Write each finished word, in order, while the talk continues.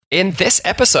In this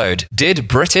episode, did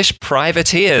British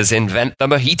privateers invent the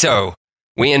mojito?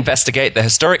 We investigate the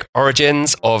historic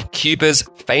origins of Cuba's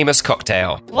famous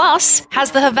cocktail. Plus,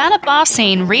 has the Havana bar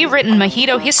scene rewritten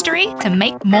mojito history to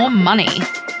make more money?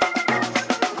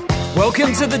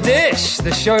 Welcome to The Dish,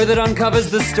 the show that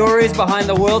uncovers the stories behind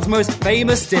the world's most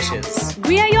famous dishes.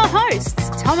 We are your hosts,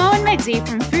 Tomo and Megsy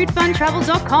from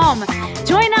foodfuntravel.com.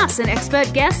 Join us and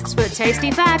expert guests for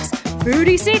tasty facts,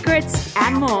 foodie secrets,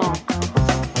 and more.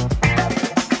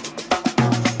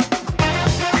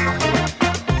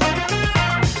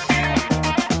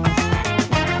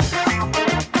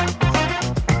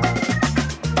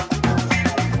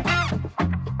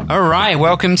 All right,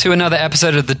 welcome to another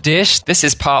episode of The Dish. This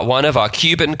is part one of our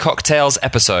Cuban cocktails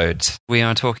episode. We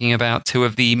are talking about two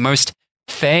of the most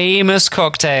famous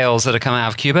cocktails that have come out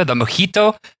of Cuba, the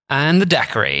Mojito and the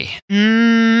Daiquiri.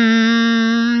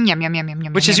 Yum, yum, yum, yum,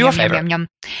 yum. Which is yum, your yum, favorite? Yum, yum,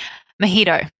 yum.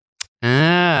 Mojito.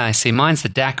 Ah, I see. Mine's the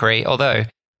Daiquiri, although,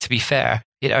 to be fair,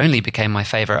 it only became my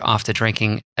favorite after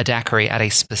drinking a Daiquiri at a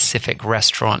specific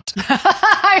restaurant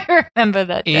I remember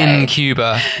that day. in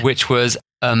Cuba, which was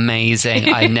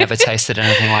amazing. I never tasted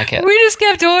anything like it. We just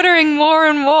kept ordering more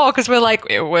and more because we're like,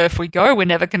 well, if we go, we're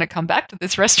never going to come back to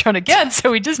this restaurant again.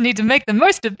 So we just need to make the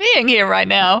most of being here right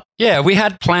now. Yeah, we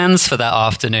had plans for that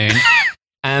afternoon.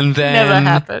 And then Never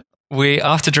happened.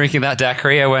 after drinking that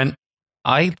daiquiri, I went,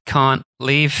 I can't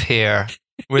leave here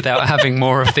without having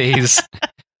more of these.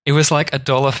 It was like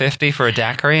 $1.50 for a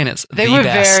daiquiri, and it's They the were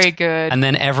best. very good. And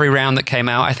then every round that came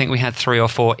out, I think we had 3 or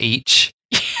 4 each.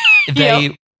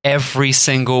 Yep. Every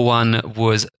single one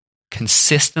was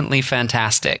consistently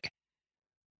fantastic.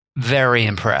 Very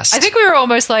impressed. I think we were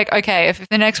almost like, okay, if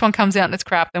the next one comes out and it's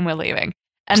crap, then we're leaving.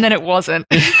 And then it wasn't.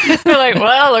 We're like,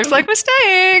 well, looks like we're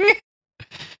staying.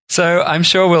 So I'm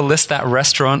sure we'll list that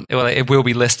restaurant. Well, it will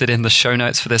be listed in the show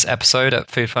notes for this episode at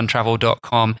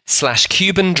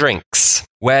foodfuntravel.com/Cuban drinks,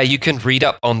 where you can read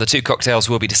up on the two cocktails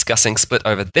we'll be discussing split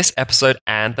over this episode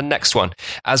and the next one,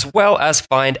 as well as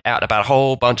find out about a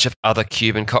whole bunch of other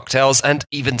Cuban cocktails and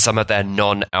even some of their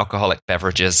non-alcoholic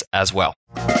beverages as well.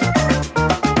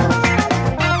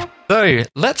 So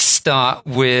let's start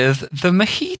with the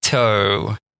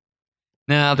Mojito.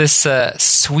 Now, this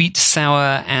sweet,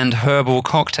 sour, and herbal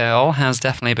cocktail has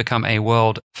definitely become a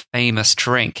world-famous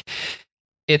drink.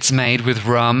 It's made with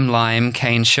rum, lime,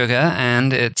 cane sugar,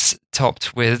 and it's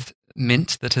topped with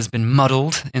mint that has been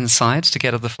muddled inside to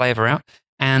get all the flavor out,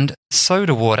 and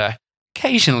soda water.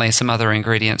 Occasionally some other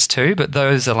ingredients too, but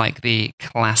those are like the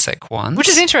classic ones. Which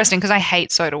is interesting because I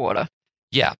hate soda water.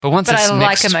 Yeah, but once But it's I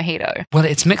mixed, like a mojito. well,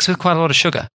 it's mixed with quite a lot of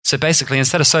sugar. So basically,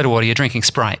 instead of soda water, you're drinking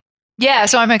Sprite. Yeah,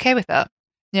 so I'm okay with that.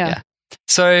 Yeah.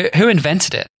 So who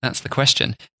invented it? That's the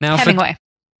question. Now, Hemingway.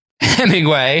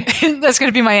 Hemingway. That's going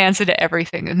to be my answer to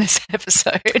everything in this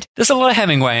episode. There's a lot of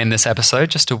Hemingway in this episode,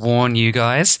 just to warn you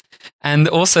guys. And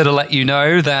also to let you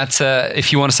know that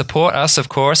if you want to support us, of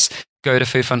course, go to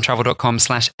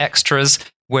foodfuntravel.com/extras,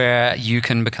 where you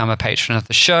can become a patron of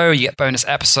the show. You get bonus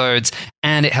episodes,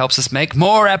 and it helps us make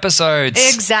more episodes.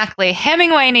 Exactly.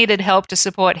 Hemingway needed help to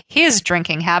support his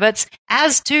drinking habits,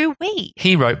 as do we.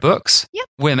 He wrote books. Yep.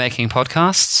 We're making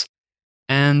podcasts.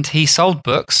 And he sold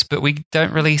books, but we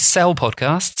don't really sell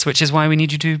podcasts, which is why we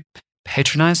need you to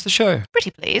patronize the show.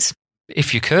 Pretty please.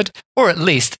 If you could. Or at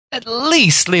least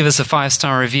leave us a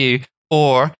 5-star review,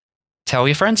 or tell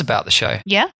your friends about the show.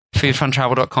 Yeah.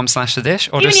 foodfuntravel.com/thedish,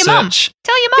 or Even just your mum. search.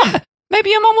 Tell your mum. Yeah, maybe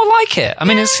your mum will like it. I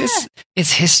mean, Yeah.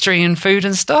 it's history and food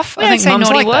and stuff. We I don't think say mums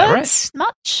naughty like that, right? words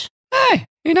much. Hey,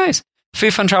 who knows?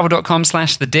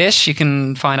 foodfuntravel.com/thedish. You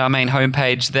can find our main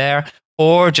homepage there,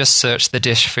 or just search The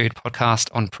Dish Food Podcast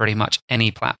on pretty much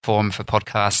any platform for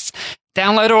podcasts.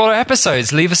 Download all our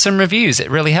episodes. Leave us some reviews.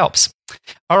 It really helps.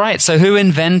 All right, so who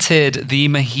invented the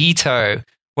mojito?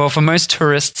 Well, for most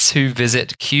tourists who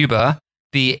visit Cuba,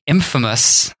 the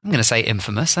infamous, I'm going to say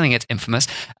infamous, I think it's infamous,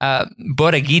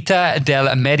 Bodeguita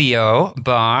del Medio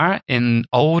bar in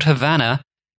Old Havana,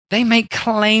 they make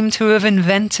claim to have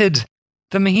invented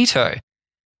the mojito.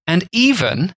 And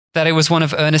even that it was one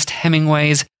of Ernest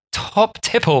Hemingway's top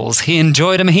tipples. He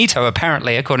enjoyed a mojito,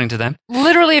 apparently, according to them.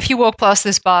 Literally, if you walk past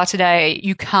this bar today,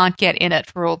 you can't get in it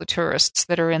for all the tourists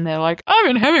that are in there like, I'm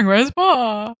in Hemingway's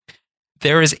bar.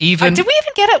 There is even... Did we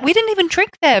even get it? We didn't even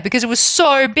drink there because it was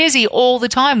so busy all the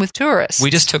time with tourists.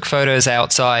 We just took photos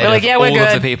outside We're like, of yeah, we're all of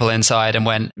good. the people inside and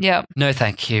went, Yeah. no,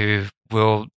 thank you.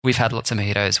 We've had lots of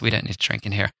mojitos. We don't need to drink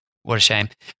in here. What a shame.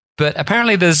 But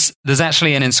apparently there's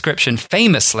actually an inscription,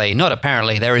 famously, not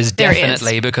apparently, there is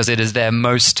definitely, because it is their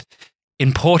most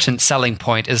important selling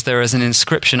point, is there is an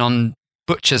inscription on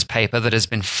butcher's paper that has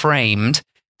been framed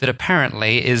that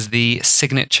apparently is the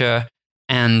signature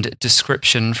and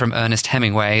description from Ernest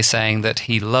Hemingway saying that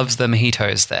he loves the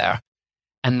mojitos there.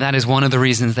 And that is one of the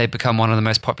reasons they've become one of the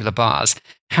most popular bars.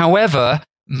 However,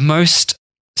 most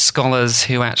scholars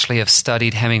who actually have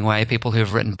studied Hemingway, people who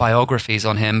have written biographies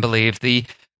on him, believe the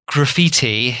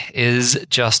graffiti is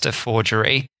just a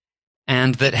forgery,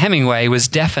 and that Hemingway was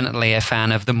definitely a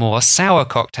fan of the more sour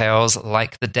cocktails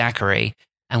like the daiquiri,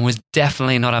 and was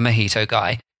definitely not a mojito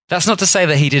guy. That's not to say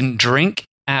that he didn't drink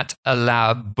at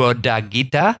La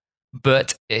Bodeguita,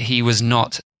 but he was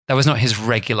not. That was not his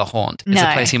regular haunt. It's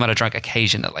a place he might have drunk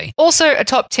occasionally. Also, a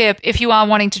top tip, if you are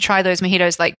wanting to try those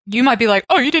mojitos, like you might be like,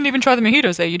 oh, you didn't even try the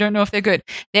mojitos there. You don't know if they're good.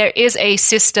 There is a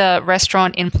sister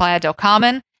restaurant in Playa del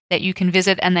Carmen that you can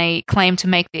visit, and they claim to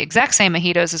make the exact same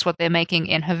mojitos as what they're making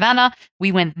in Havana.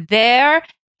 We went there,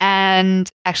 and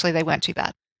actually they weren't too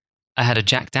bad. I had a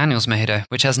Jack Daniel's mojito,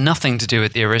 which has nothing to do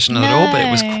with the original at all, but it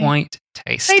was quite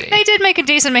tasty. They did make a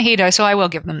decent mojito, so I will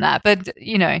give them that. But,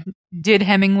 you know, did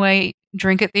Hemingway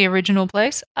drink at the original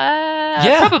place?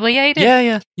 Probably, yeah, he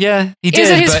did. Yeah, he did. Is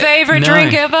it his favorite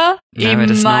drink ever? No,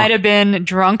 he might have been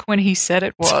drunk when he said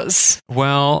it was.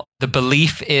 Well, the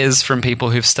belief is from people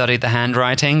who've studied the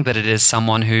handwriting that it is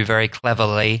someone who very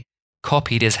cleverly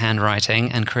copied his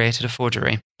handwriting and created a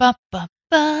forgery.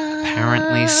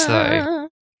 Apparently so.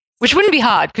 Which wouldn't be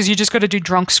hard, because you just got to do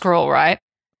drunk scroll, right?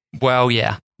 Well,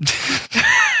 yeah.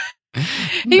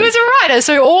 He was a writer,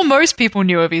 so all most people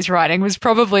knew of his writing was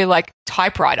probably like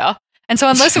typewriter. And so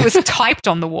unless it was typed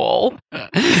on the wall,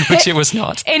 which it was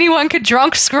not, anyone could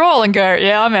drunk scroll and go,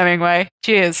 yeah, I'm Hemingway.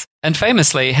 Cheers. And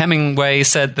famously, Hemingway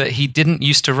said that he didn't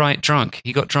used to write drunk.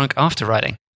 He got drunk after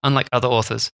writing, unlike other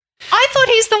authors. I thought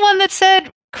he's the one that said,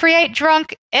 create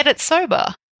drunk, edit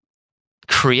sober.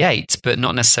 Create, but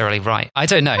not necessarily write. I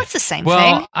don't know. That's the same thing.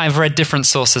 Well, I've read different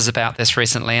sources about this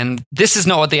recently, and this is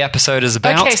not what the episode is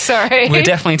about. Okay, sorry. We're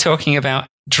definitely talking about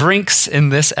drinks in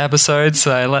this episode,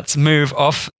 so let's move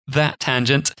off that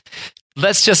tangent.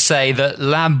 Let's just say that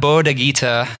La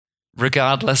Bodeguita,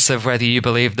 regardless of whether you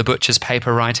believe the butcher's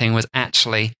paper writing was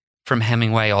actually from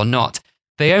Hemingway or not,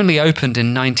 they only opened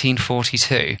in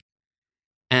 1942.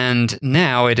 And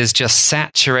now it is just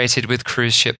saturated with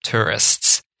cruise ship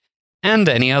tourists. And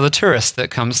any other tourist that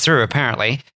comes through,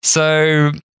 apparently.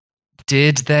 So,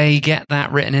 did they get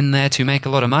that written in there to make a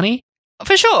lot of money?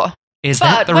 For sure. Is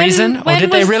that the reason? Or did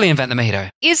they really invent the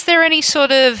mojito? Is there any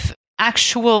sort of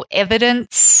actual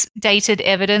evidence, dated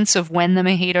evidence of when the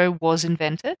mojito was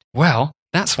invented? Well,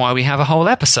 that's why we have a whole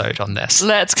episode on this.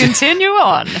 Let's continue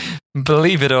on.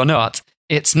 Believe it or not,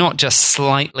 it's not just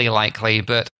slightly likely,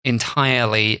 but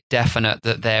entirely definite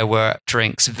that there were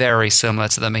drinks very similar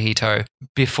to the mojito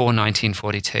before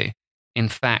 1942. In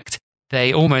fact,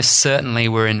 they almost certainly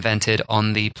were invented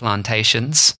on the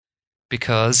plantations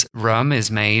because rum is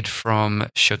made from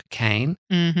sugar cane,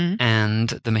 and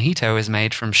the mojito is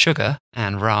made from sugar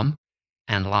and rum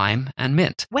and lime and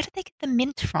mint. Where did they get the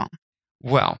mint from?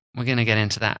 Well, we're going to get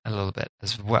into that a little bit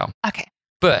as well. Okay.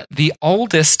 But the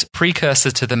oldest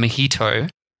precursor to the mojito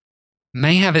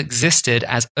may have existed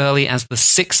as early as the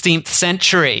 16th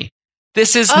century.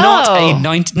 This is not a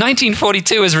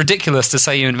 1942 is ridiculous to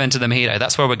say you invented the mojito.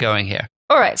 That's where we're going here.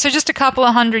 All right, so just a couple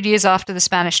of hundred years after the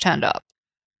Spanish turned up.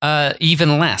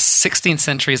 Even less. 16th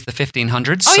century is the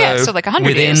 1500s. So like 100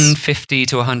 within years. 50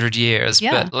 to 100 years.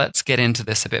 Yeah. But let's get into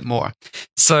this a bit more.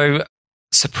 So,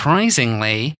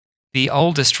 surprisingly, the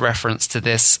oldest reference to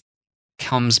this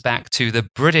comes back to the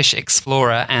British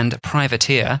explorer and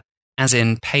privateer, as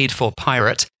in paid for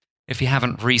pirate. If you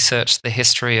haven't researched the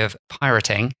history of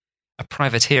pirating, a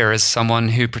privateer is someone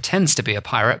who pretends to be a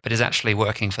pirate but is actually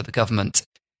working for the government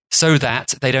so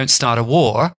that they don't start a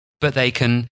war, but they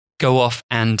can go off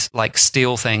and like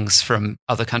steal things from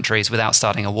other countries without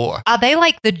starting a war. Are they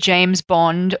like the James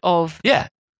Bond of... Yeah.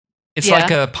 It's like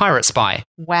a pirate spy.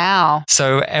 Wow.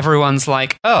 So everyone's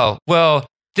like, oh, well,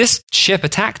 this ship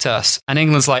attacked us. And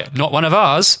England's like, not one of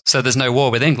ours. So there's no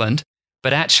war with England.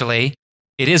 But actually,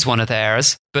 it is one of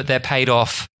theirs, but they're paid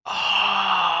off.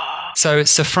 So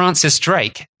Sir Francis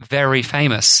Drake, very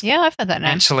famous. Yeah, I've heard that name.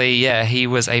 Actually, yeah, he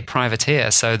was a privateer.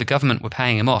 So the government were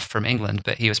paying him off from England,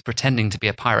 but he was pretending to be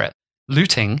a pirate,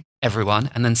 looting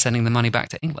everyone and then sending the money back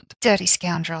to England. Dirty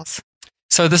scoundrels.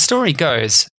 So the story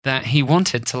goes that he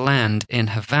wanted to land in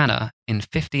Havana in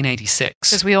 1586.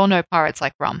 Because we all know pirates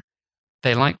like rum.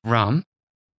 They like rum,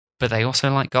 but they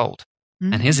also like gold.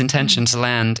 Mm-hmm. And his intention to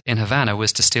land in Havana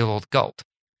was to steal all the gold.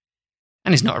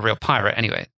 And he's not a real pirate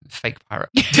anyway, fake pirate.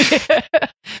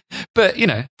 But, you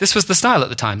know, this was the style at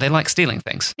the time. They like stealing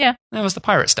things. Yeah. That was the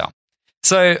pirate style.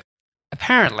 So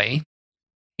apparently,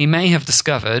 he may have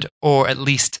discovered, or at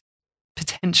least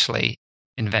potentially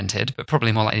invented, but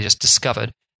probably more likely just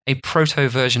discovered, a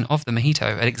proto-version of the mojito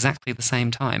at exactly the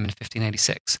same time in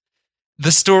 1586.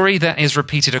 The story that is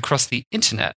repeated across the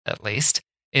internet, at least,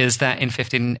 is that in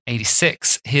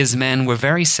 1586, his men were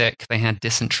very sick. They had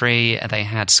dysentery, they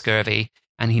had scurvy,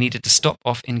 and he needed to stop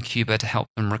off in Cuba to help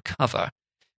them recover.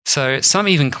 So some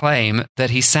even claim that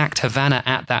he sacked Havana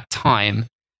at that time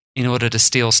in order to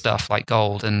steal stuff like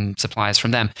gold and supplies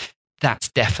from them.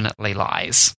 That's definitely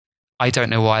lies. I don't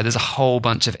know why. There's a whole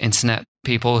bunch of internet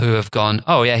people who have gone,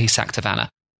 oh yeah, he sacked Havana.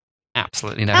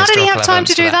 Absolutely no How did he historical have time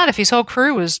to evidence for do that if his whole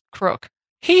crew was crook?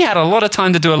 He had a lot of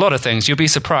time to do a lot of things. You'll be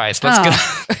surprised.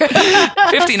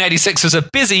 1586 was a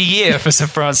busy year for Sir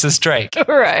Francis Drake.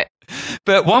 Right.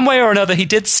 But one way or another, he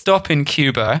did stop in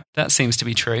Cuba. That seems to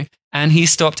be true. And he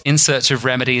stopped in search of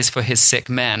remedies for his sick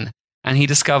men. And he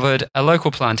discovered a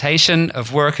local plantation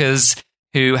of workers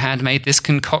who had made this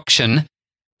concoction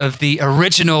of the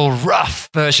original rough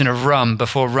version of rum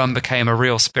before rum became a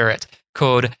real spirit,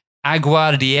 called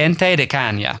aguardiente de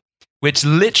caña, which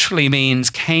literally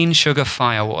means cane sugar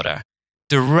firewater,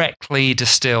 directly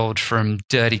distilled from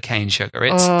dirty cane sugar.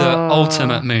 It's the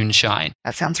ultimate moonshine.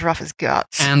 That sounds rough as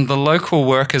guts. And the local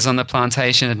workers on the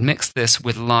plantation had mixed this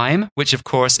with lime, which of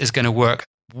course is going to work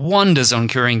wonders on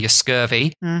curing your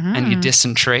scurvy and your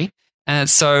dysentery. And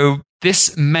so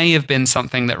this may have been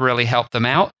something that really helped them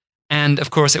out. And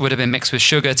of course, it would have been mixed with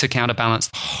sugar to counterbalance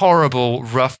the horrible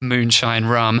rough moonshine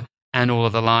rum and all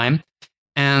of the lime.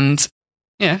 And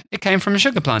yeah, it came from a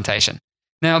sugar plantation.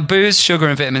 Now, booze, sugar,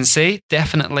 and vitamin C,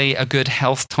 definitely a good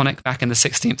health tonic back in the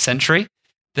 16th century.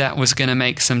 That was going to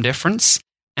make some difference.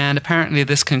 And apparently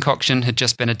this concoction had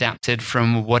just been adapted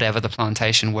from whatever the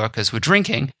plantation workers were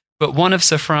drinking. But one of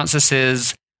Sir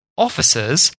Francis's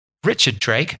officers, Richard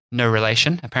Drake, no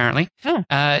relation, apparently,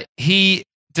 he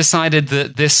decided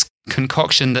that this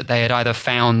concoction that they had either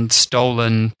found,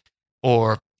 stolen,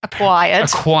 or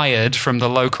acquired from the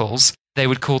locals, they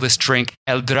would call this drink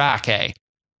El Draque,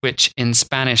 which in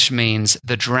Spanish means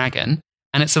the dragon.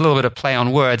 And it's a little bit of play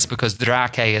on words because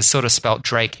Draque is sort of spelt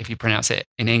Drake. If you pronounce it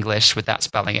in English with that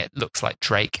spelling, it looks like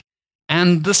Drake.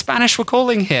 And the Spanish were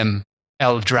calling him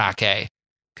El Draque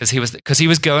because he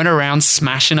was going around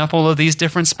smashing up all of these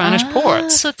different Spanish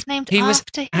ports. So it's named he was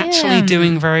after him. actually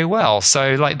doing very well.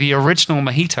 So like the original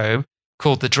mojito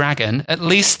called the Dragon, at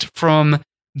least from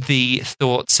the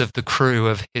thoughts of the crew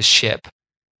of his ship,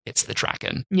 it's the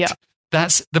Dragon. Yeah.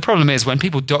 That's the problem is when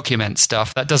people document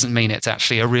stuff, that doesn't mean it's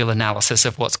actually a real analysis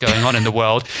of what's going on in the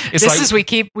world. It's we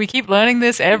keep learning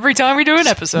this every time we do an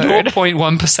episode.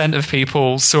 0.1% of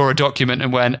people saw a document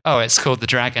and went, oh, it's called the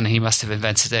Dragon. He must have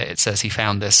invented it. It says he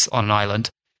found this on an island.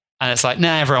 And it's like,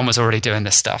 nah, everyone was already doing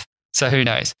this stuff. So who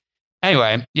knows?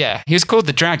 Anyway, yeah, he was called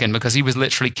the Dragon because he was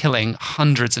literally killing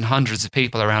hundreds and hundreds of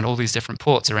people around all these different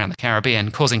ports around the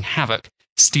Caribbean, causing havoc,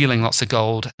 stealing lots of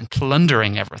gold and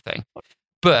plundering everything.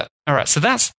 But, all right, so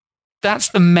that's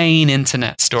the main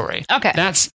internet story. Okay.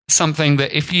 That's something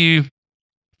that if you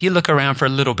look around for a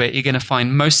little bit, you're going to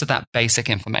find most of that basic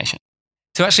information.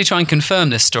 To actually try and confirm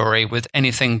this story with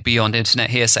anything beyond internet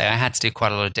hearsay, I had to do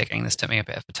quite a lot of digging. This took me a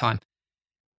bit of time.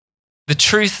 The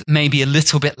truth may be a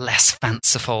little bit less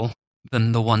fanciful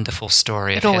than the wonderful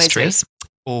story of history.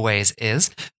 Always is.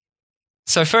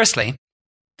 So firstly,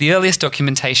 the earliest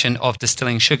documentation of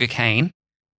distilling sugarcane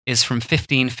is from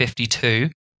 1552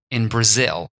 in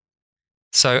Brazil.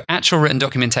 So actual written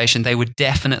documentation, they were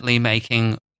definitely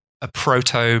making a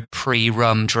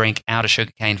pre-rum drink out of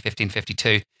sugarcane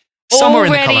 1552. Somewhere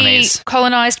in the colonies.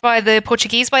 Colonized by the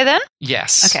Portuguese by then?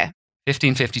 Yes. Okay.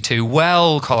 1552,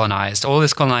 well colonized. All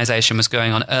this colonization was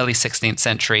going on early 16th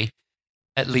century.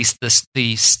 At least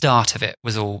the start of it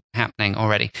was all happening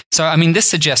already. So, I mean, this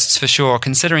suggests for sure,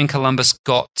 considering Columbus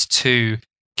got to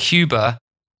Cuba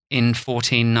in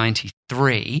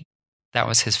 1493, that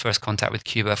was his first contact with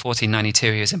Cuba.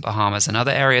 1492, he was in Bahamas and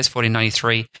other areas.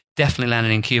 1493, definitely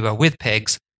landed in Cuba with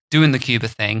pigs, doing the Cuba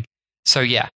thing. So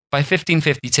yeah, by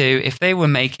 1552, if they were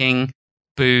making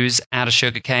booze out of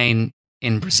sugarcane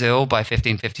in Brazil by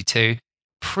 1552,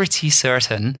 pretty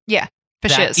certain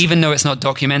that even though it's not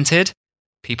documented,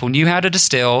 people knew how to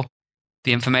distill,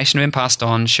 the information had been passed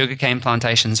on, sugarcane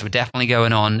plantations were definitely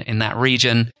going on in that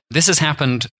region. This has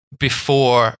happened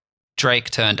before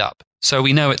Drake turned up. So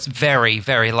we know it's very,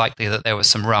 very likely that there was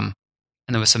some rum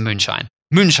and there was some moonshine.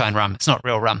 Moonshine rum. It's not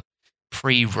real rum.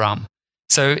 Pre-rum.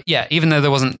 So yeah, even though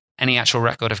there wasn't any actual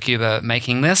record of Cuba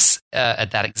making this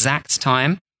at that exact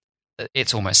time,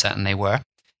 it's almost certain they were.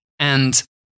 And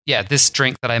yeah, this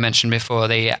drink that I mentioned before,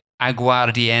 the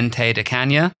aguardiente de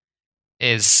caña,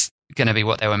 is going to be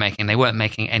what they were making. They weren't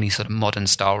making any sort of modern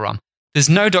style rum. There's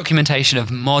no documentation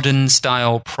of modern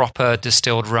style proper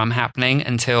distilled rum happening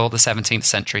until the 17th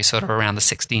century, sort of around the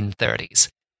 1630s.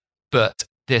 But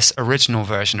this original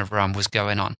version of rum was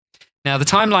going on. Now, the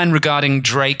timeline regarding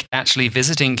Drake actually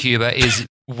visiting Cuba is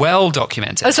well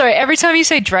documented. Oh, sorry. Every time you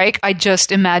say Drake, I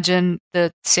just imagine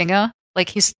the singer. Like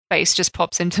his face just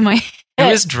pops into my head. Who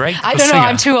is Drake? I don't know.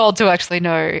 I'm too old to actually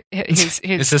know his.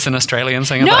 Is this an Australian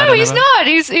singer? No, he's not.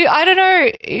 I don't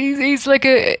know. He's like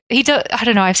I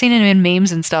don't know. I've seen him in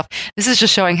memes and stuff. This is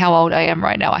just showing how old I am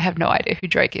right now. I have no idea who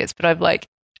Drake is, but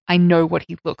I know what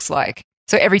he looks like.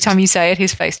 So every time you say it,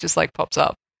 his face just like pops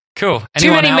up. Cool.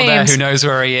 Anyone out there who knows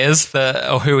where he is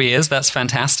or who he is, that's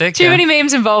fantastic. Too many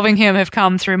memes involving him have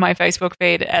come through my Facebook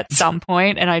feed at some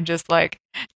point, and I just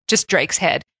Drake's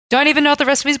head. Don't even know what the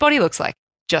rest of his body looks like.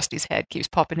 Just his head keeps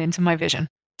popping into my vision.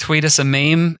 Tweet us a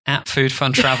meme at Food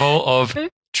Fun Travel of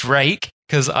Drake,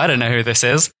 because I don't know who this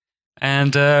is,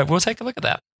 and we'll take a look at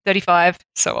that. 35,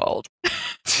 so old.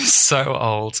 So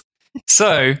old.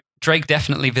 So Drake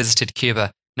definitely visited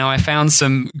Cuba. Now, I found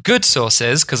some good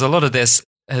sources, because a lot of this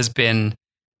has been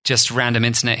just random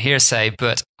internet hearsay,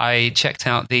 but I checked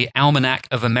out the Almanac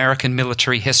of American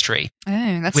Military History.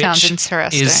 Oh, that sounds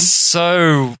interesting. Is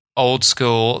so old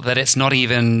school that it's not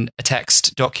even a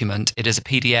text document. It is a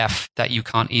PDF that you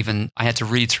can't even... I had to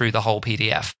read through the whole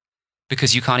PDF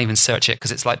because you can't even search it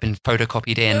because it's like been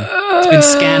photocopied in. It's been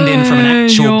scanned in from an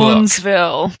actual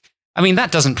book. I mean,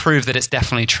 that doesn't prove that it's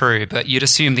definitely true, but you'd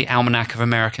assume the Almanac of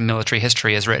American Military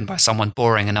History is written by someone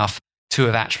boring enough to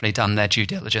have actually done their due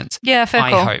diligence. Yeah, fair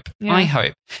call. I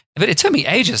hope. But it took me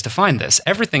ages to find this.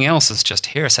 Everything else is just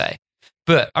hearsay.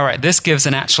 But, all right, this gives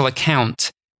an actual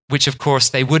account, which, of course,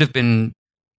 they would have been...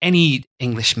 Any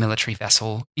English military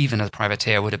vessel, even a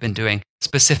privateer, would have been doing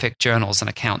specific journals and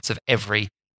accounts of every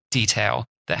detail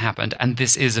that happened. And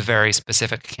this is a very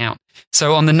specific account.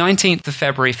 So on the 19th of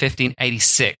February,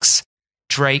 1586,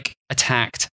 Drake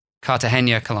attacked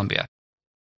Cartagena, Colombia.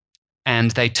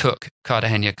 And they took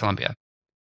Cartagena, Colombia.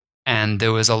 And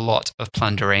there was a lot of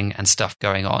plundering and stuff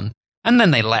going on. And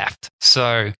then they left.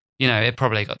 So, it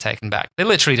probably got taken back. They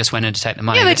literally just went in to take the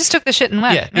money. Yeah, they just took the shit and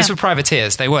left. Yeah, these were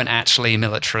privateers. They weren't actually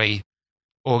military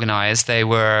organized. They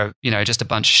were, just a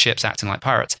bunch of ships acting like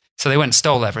pirates. So they went and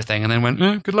stole everything and then went,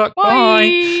 good luck,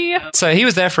 bye. So he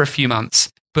was there for a few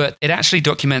months. But it actually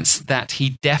documents that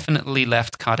he definitely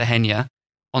left Cartagena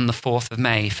on the 4th of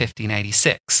May,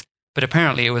 1586. But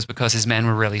apparently it was because his men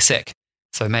were really sick.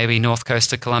 So maybe north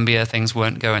coast of Colombia, things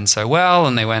weren't going so well,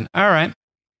 and they went, all right,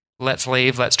 let's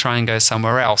leave, let's try and go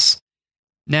somewhere else.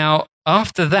 Now,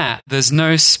 after that, there's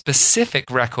no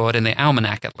specific record in the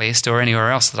Almanac, at least, or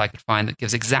anywhere else that I could find that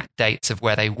gives exact dates of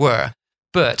where they were.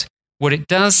 But what it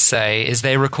does say is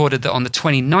they recorded that on the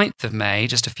 29th of May,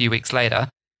 just a few weeks later,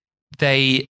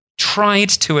 they tried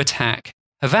to attack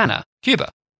Havana, Cuba.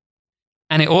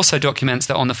 And it also documents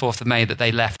that on the 4th of May that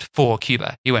they left for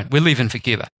Cuba. He went, we're leaving for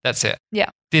Cuba. That's it. Yeah.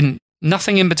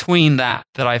 Nothing in between that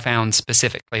I found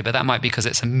specifically, but that might be because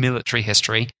it's a military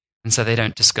history, and so they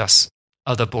don't discuss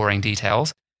other boring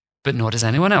details, but nor does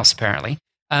anyone else, apparently.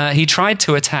 He tried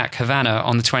to attack Havana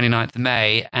on the 29th of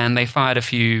May, and they fired a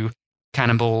few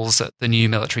cannonballs at the new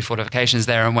military fortifications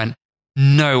there and went,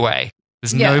 no way.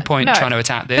 There's no point trying to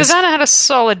attack this. Havana had a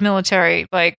solid military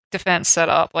defense set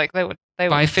up. By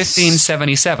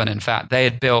 1577, in fact, they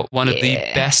had built one of the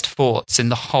best forts in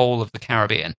the whole of the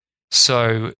Caribbean.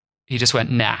 So he just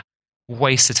went, nah,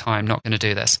 waste of time, not going to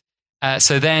do this.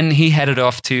 So then he headed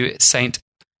off to St.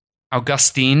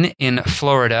 Augustine in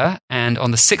Florida, and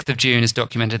on the 6th of June is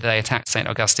documented that they attacked St.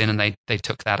 Augustine, and they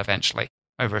took that eventually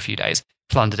over a few days,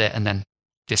 plundered it, and then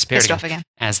disappeared again,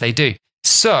 as they do.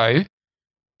 So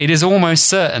it is almost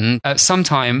certain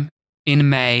sometime in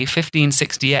May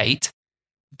 1568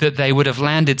 that they would have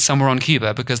landed somewhere on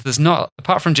Cuba, because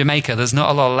apart from Jamaica, there's not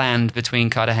a lot of land between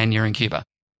Cartagena and Cuba.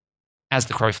 As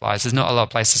the crow flies, there's not a lot of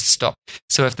places to stop.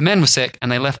 So if the men were sick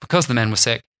and they left because the men were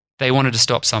sick, they wanted to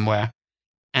stop somewhere,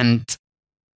 and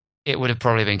it would have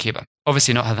probably been Cuba.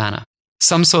 Obviously not Havana.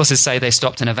 Some sources say they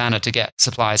stopped in Havana to get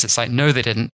supplies. It's like, no, they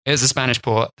didn't. It was a Spanish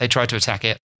port. They tried to attack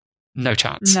it. No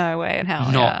chance. No way in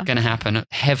hell. Not going to happen.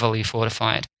 Heavily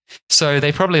fortified. So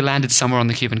they probably landed somewhere on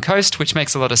the Cuban coast, which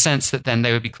makes a lot of sense that then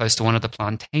they would be close to one of the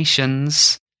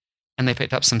plantations, and they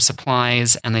picked up some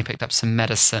supplies, and they picked up some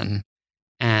medicine,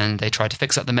 and they tried to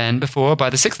fix up the men before. By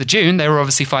the 6th of June, they were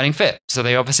obviously fighting fit, so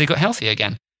they obviously got healthy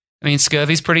again. I mean,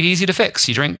 scurvy's pretty easy to fix.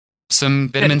 You drink some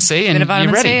vitamin C and you're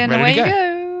ready to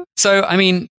go. So, I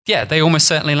mean, yeah, they almost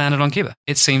certainly landed on Cuba.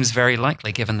 It seems very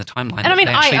likely given the timeline. And I mean,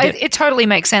 it totally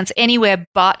makes sense. Anywhere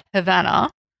but Havana,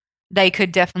 they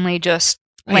could definitely just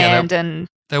land and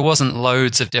there wasn't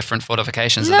loads of different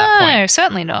fortifications at No, that point.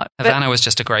 certainly not. But Havana was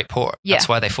just a great port. Yeah. That's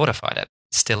why they fortified it.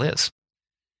 Still is.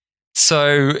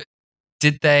 So,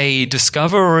 did they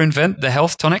discover or invent the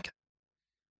health tonic?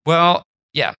 Well,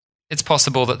 yeah, it's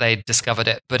possible that they discovered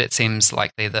it, but it seems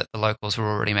likely that the locals were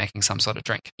already making some sort of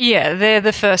drink. yeah, they're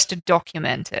the first to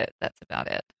document it. That's about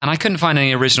it. And I couldn't find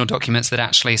any original documents that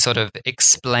actually sort of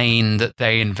explain that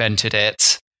they invented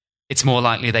it. It's more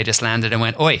likely they just landed and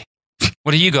went, "Oi,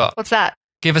 what do you got? What's that?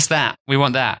 Give us that. We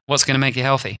want that. What's going to make you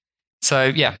healthy?" So,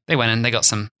 yeah, they went in, they got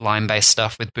some lime-based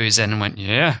stuff with booze in and went,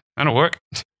 "Yeah, that'll work."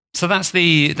 So that's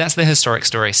the historic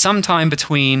story. Sometime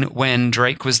between when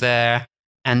Drake was there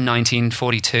and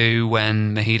 1942,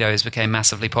 when mojitos became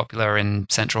massively popular in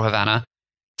central Havana,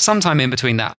 sometime in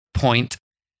between that point,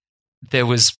 there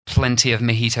was plenty of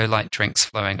mojito-like drinks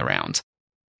flowing around.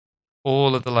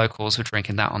 All of the locals were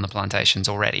drinking that on the plantations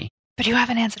already. But you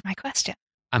haven't answered my question.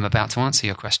 I'm about to answer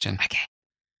your question. Okay.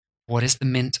 What is the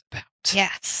mint about?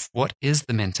 Yes. What is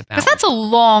the mint about? Because that's a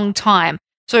long time.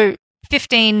 So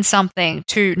 15-something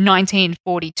to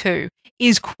 1942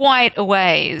 is quite a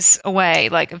ways away.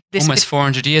 Like this almost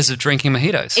 400 years of drinking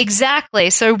mojitos. Exactly.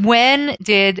 So when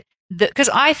did because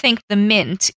I think the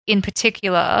mint in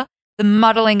particular, the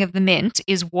muddling of the mint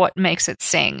is what makes it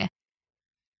sing.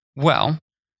 Well,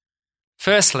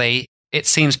 firstly, it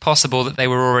seems possible that they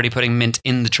were already putting mint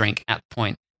in the drink at the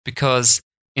point, because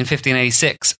in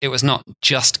 1586, it was not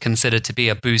just considered to be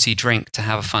a boozy drink to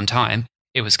have a fun time.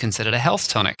 It was considered a health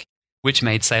tonic, which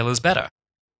made sailors better,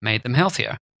 made them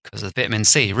healthier, because of vitamin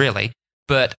C, really.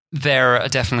 But there are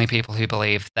definitely people who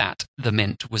believe that the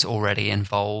mint was already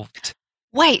involved.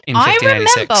 Wait, in I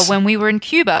 1586. remember when we were in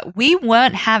Cuba, we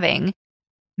weren't having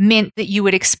mint that you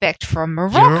would expect from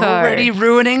Morocco. You're already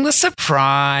ruining the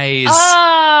surprise. Oh,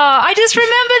 I just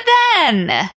remember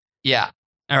then. Yeah.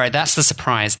 All right, that's the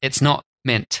surprise. It's not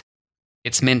mint.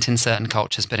 It's mint in certain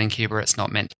cultures, but in Cuba it's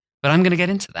not mint. But I'm going to get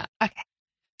into that. Okay.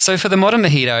 So for the modern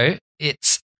mojito,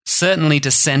 it's certainly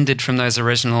descended from those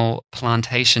original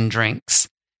plantation drinks,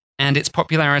 and its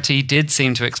popularity did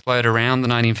seem to explode around the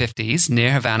 1950s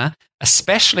near Havana,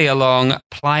 especially along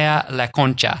Playa La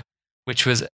Concha, which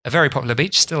was a very popular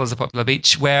beach, still is a popular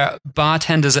beach, where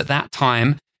bartenders at that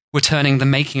time were turning the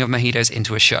making of mojitos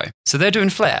into a show. So they're doing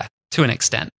flair to an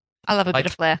extent. I love a bit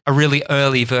of flair. A really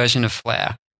early version of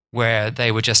flair, where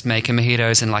they were just making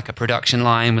mojitos in like a production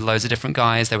line with loads of different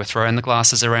guys. They were throwing the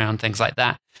glasses around, things like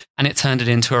that. And it turned it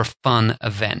into a fun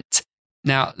event.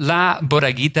 Now, La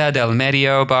Bodeguita del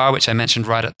Medio bar, which I mentioned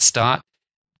right at the start,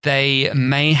 they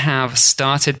may have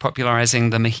started popularizing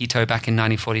the mojito back in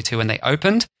 1942 when they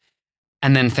opened.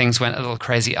 And then things went a little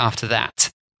crazy after that.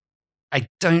 I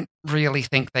don't really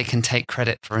think they can take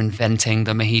credit for inventing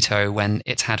the mojito when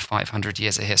it's had 500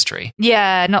 years of history.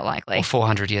 Yeah, not likely. Or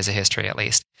 400 years of history, at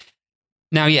least.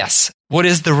 Now, yes, what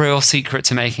is the real secret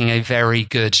to making a very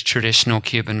good traditional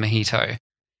Cuban mojito?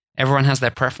 Everyone has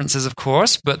their preferences, of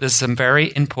course, but there's some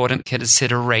very important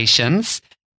considerations.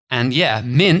 And yeah,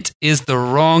 mint is the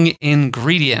wrong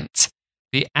ingredient.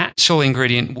 The actual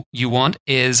ingredient you want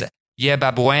is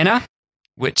yerba buena,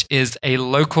 which is a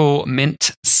local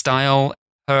mint-style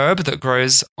herb that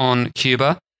grows on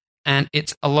Cuba, and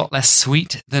it's a lot less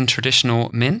sweet than traditional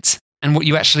mint. And what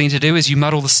you actually need to do is you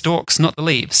muddle the stalks, not the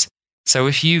leaves. So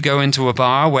if you go into a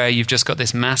bar where you've just got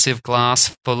this massive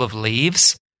glass full of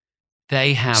leaves,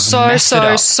 they have messed it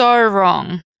up. So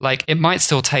wrong. Like, it might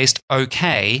still taste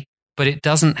okay, but it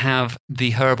doesn't have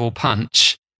the herbal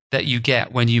punch that you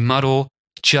get when you muddle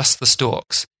just the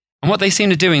stalks. And what they seem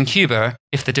to do in Cuba,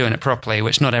 if they're doing it properly,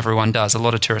 which not everyone does, a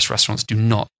lot of tourist restaurants do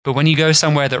not. But when you go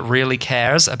somewhere that really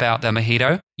cares about their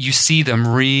mojito, you see them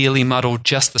really muddle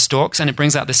just the stalks, and it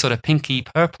brings out this sort of pinky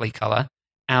purpley color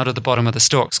out of the bottom of the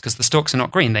stalks, because the stalks are not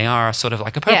green. They are sort of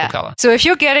like a purple color. So if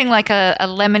you're getting like a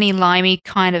lemony, limey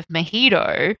kind of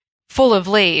mojito full of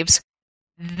leaves,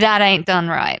 that ain't done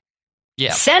right.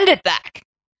 Yeah. Send it back.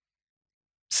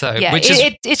 So, yeah,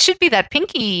 it should be that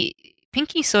pinky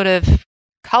sort of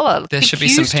color. There should be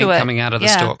some pink coming out of the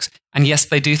stalks. And yes,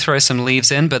 they do throw some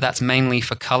leaves in, but that's mainly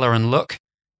for color and look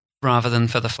rather than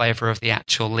for the flavor of the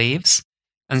actual leaves.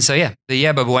 And so, yeah, the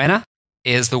yerba buena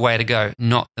is the way to go,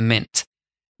 not the mint.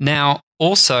 Now,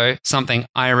 also, something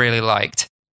I really liked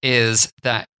is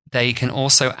that they can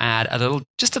also add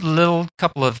just a little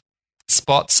couple of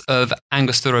spots of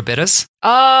Angostura bitters.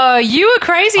 Oh, you were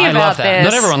crazy about love that.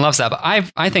 this. Not everyone loves that, but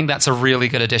I think that's a really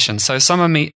good addition. So some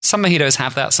mojitos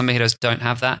have that, some mojitos don't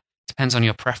have that. Depends on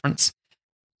your preference.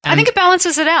 And I think it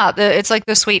balances it out. It's like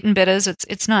the sweet and bitters.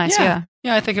 It's nice, yeah.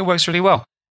 Yeah, I think it works really well.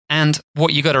 And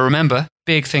what you got to remember,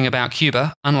 big thing about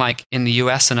Cuba, unlike in the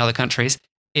US and other countries,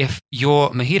 if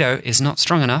your mojito is not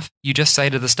strong enough, you just say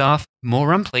to the staff, more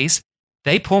rum, please.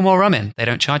 They pour more rum in. They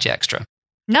don't charge you extra.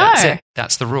 No. That's it.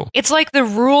 That's the rule. It's like the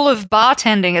rule of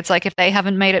bartending. It's like if they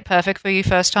haven't made it perfect for you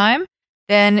first time,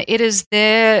 then it is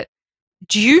their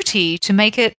duty to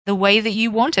make it the way that you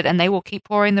want it, and they will keep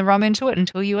pouring the rum into it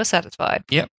until you are satisfied.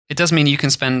 Yep. It does mean you can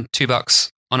spend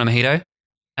 $2 on a mojito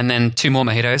and then 2 more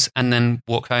mojitos and then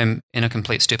walk home in a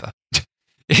complete stupor.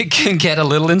 It can get a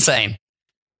little insane,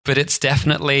 but it's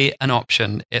definitely an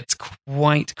option. It's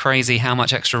quite crazy how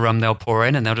much extra rum they'll pour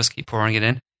in, and they'll just keep pouring it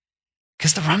in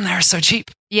because the rum there is so cheap.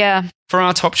 Yeah. For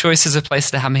our top choices of places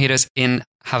to have mojitos in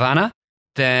Havana,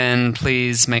 then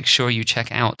please make sure you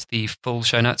check out the full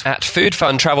show notes at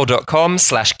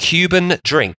foodfuntravel.com/Cuban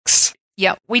drinks.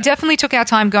 Yeah, we definitely took our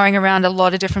time going around a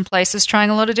lot of different places, trying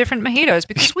a lot of different mojitos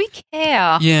because we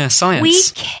care. Yeah, science. We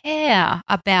care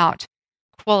about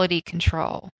quality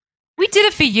control. We did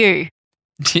it for you.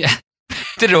 Yeah,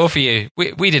 did it all for you.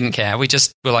 We didn't care. We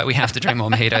just were like, we have to drink more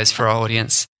mojitos for our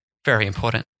audience. Very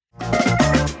important.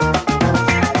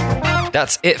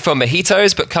 That's it for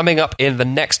mojitos, but coming up in the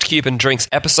next Cuban Drinks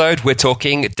episode, we're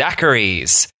talking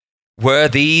daiquiris. Were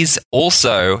these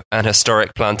also an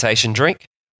historic plantation drink,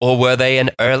 or were they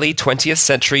an early 20th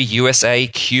century USA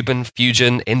Cuban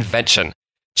fusion invention?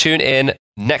 Tune in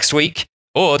next week,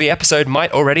 or the episode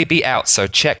might already be out, so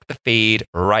check the feed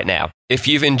right now. If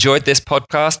you've enjoyed this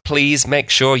podcast, please make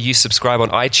sure you subscribe on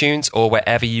iTunes or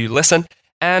wherever you listen,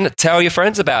 and tell your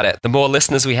friends about it. The more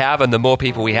listeners we have and the more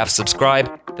people we have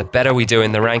subscribed, the better we do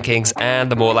in the rankings,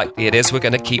 and the more likely it is we're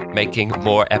going to keep making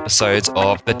more episodes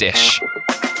of The Dish.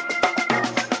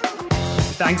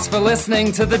 Thanks for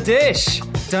listening to The Dish.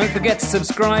 Don't forget to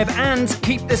subscribe and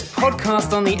keep this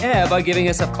podcast on the air by giving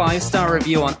us a 5-star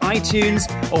review on iTunes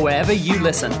or wherever you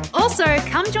listen. Also,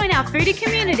 come join our foodie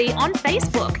community on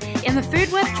Facebook in the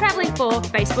Food Worth Travelling For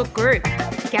Facebook group.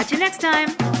 Catch you next time.